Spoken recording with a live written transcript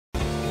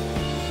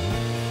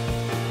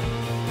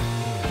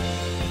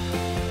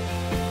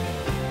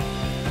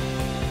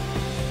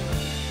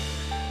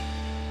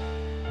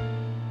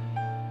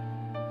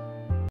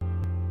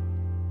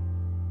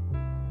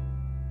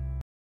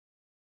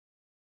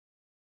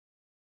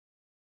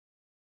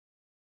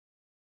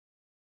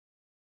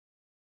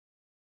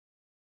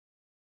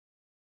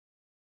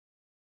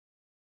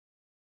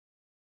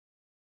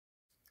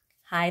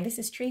Hi, this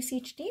is Tracy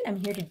H. Dean. I'm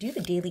here to do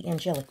the Daily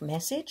Angelic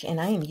Message, and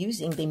I am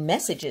using the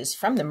messages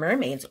from the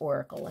Mermaids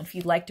Oracle. And if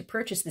you'd like to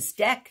purchase this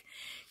deck,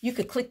 you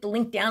could click the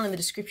link down in the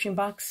description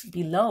box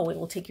below. It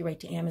will take you right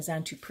to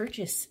Amazon to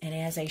purchase. And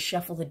as I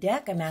shuffle the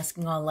deck, I'm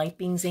asking all light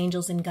beings,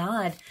 angels, and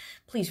God,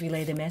 please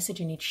relay the message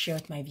I need to share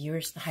with my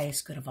viewers the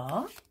highest good of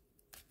all.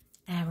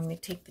 And we're going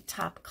to take the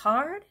top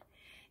card.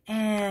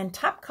 And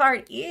top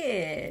card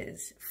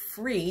is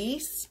Free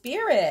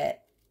Spirit.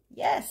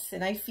 Yes,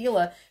 and I feel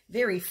a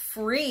very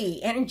free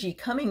energy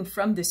coming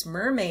from this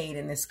mermaid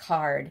in this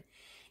card.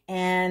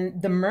 And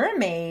the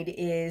mermaid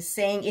is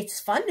saying it's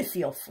fun to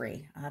feel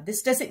free.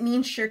 This doesn't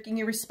mean shirking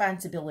your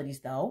responsibilities,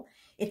 though.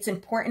 It's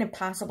important and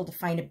possible to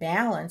find a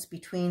balance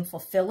between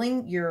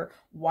fulfilling your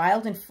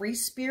wild and free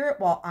spirit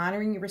while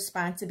honoring your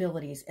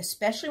responsibilities,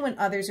 especially when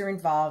others are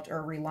involved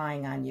or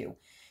relying on you.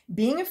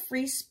 Being a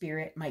free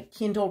spirit might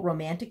kindle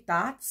romantic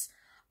thoughts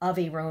of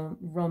a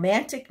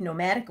romantic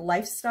nomadic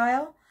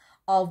lifestyle.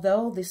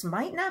 Although this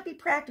might not be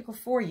practical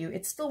for you,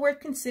 it's still worth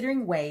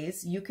considering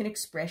ways you can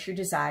express your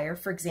desire,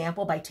 for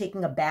example, by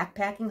taking a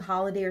backpacking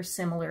holiday or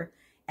similar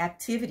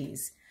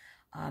activities.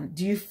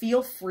 Do you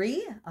feel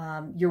free?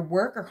 Your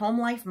work or home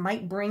life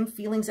might bring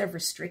feelings of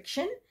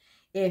restriction.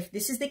 If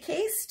this is the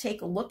case,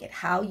 take a look at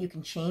how you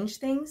can change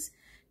things.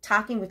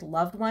 Talking with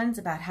loved ones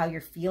about how you're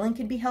feeling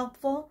can be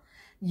helpful.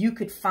 You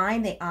could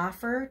find they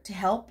offer to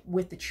help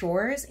with the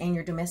chores and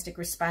your domestic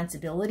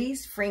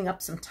responsibilities, freeing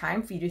up some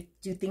time for you to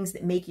do things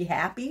that make you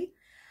happy.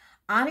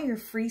 Honor your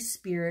free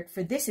spirit,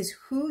 for this is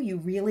who you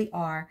really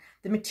are.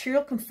 The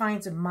material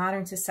confines of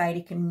modern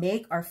society can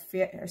make our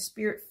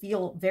spirit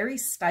feel very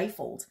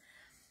stifled.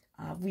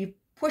 We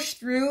push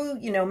through,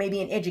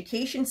 maybe an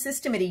education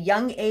system at a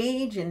young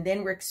age, and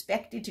then we're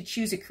expected to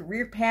choose a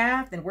career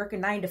path and work a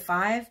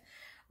 9-to-5.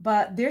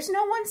 But there's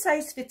no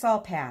one-size-fits-all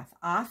path.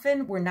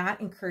 Often, we're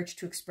not encouraged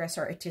to express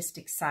our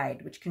artistic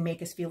side, which can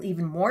make us feel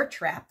even more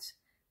trapped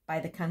by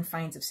the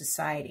confines of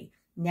society.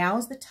 Now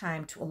is the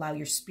time to allow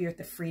your spirit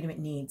the freedom it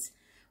needs.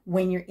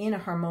 When you're in a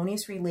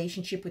harmonious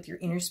relationship with your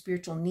inner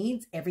spiritual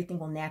needs, everything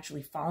will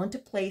naturally fall into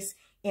place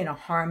in a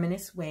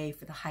harmonious way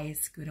for the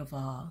highest good of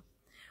all.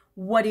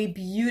 What a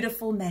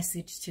beautiful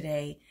message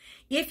today.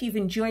 If you've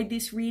enjoyed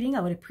this reading,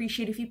 I would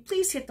appreciate if you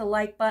please hit the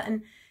like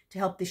button to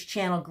help this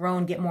channel grow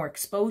and get more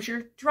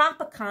exposure. Drop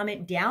a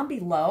comment down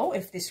below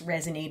if this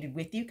resonated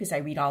with you, because I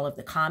read all of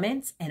the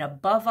comments. And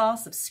above all,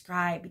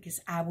 subscribe, because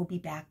I will be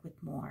back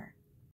with more.